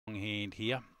hand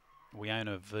here.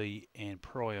 Wiona V and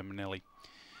Priam Nelly.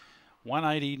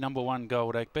 180, number 1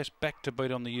 Gold Act. Best back to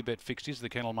beat on the U-Bet fixtures. The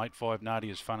Kennel Mate 5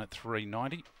 Nadia's Fun at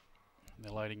 390.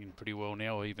 They're loading in pretty well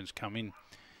now. Evens come in.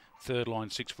 Third line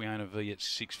 6 Wiona V at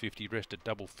 650. Rest at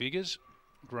double figures.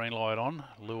 Green light on.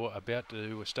 Lure about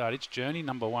to start its journey.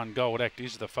 Number 1 Gold Act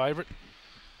is the favourite.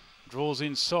 Draws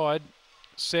inside.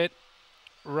 Set.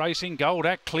 Racing. Gold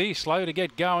Act clear. Slow to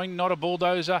get going. Not a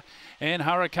Bulldozer. And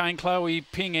Hurricane Chloe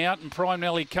ping out. And Prime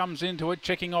Nelly comes into it.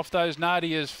 Checking off those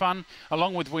Nadia's Fun.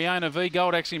 Along with Wiona V.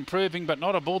 Gold Act's improving. But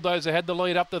Not a Bulldozer had the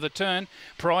lead up to the turn.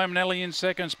 Prime Nelly in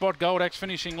second spot. Gold Act's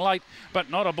finishing late.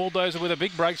 But Not a Bulldozer with a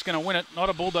big break's going to win it.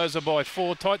 Not a Bulldozer by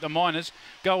 4. Tight the minors.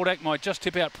 Gold Act might just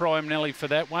tip out Prime Nelly for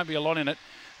that. Won't be a lot in it.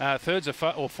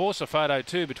 Fourth's a photo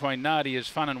too between Nadia's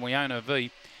Fun and Wiona V.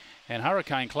 And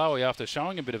Hurricane Chloe, after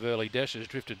showing a bit of early dash, has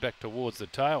drifted back towards the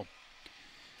tail.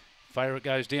 Favourite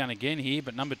goes down again here,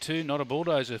 but number 2, Not a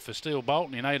Bulldozer for Steel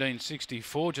Bolton in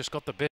 1864. Just got the best.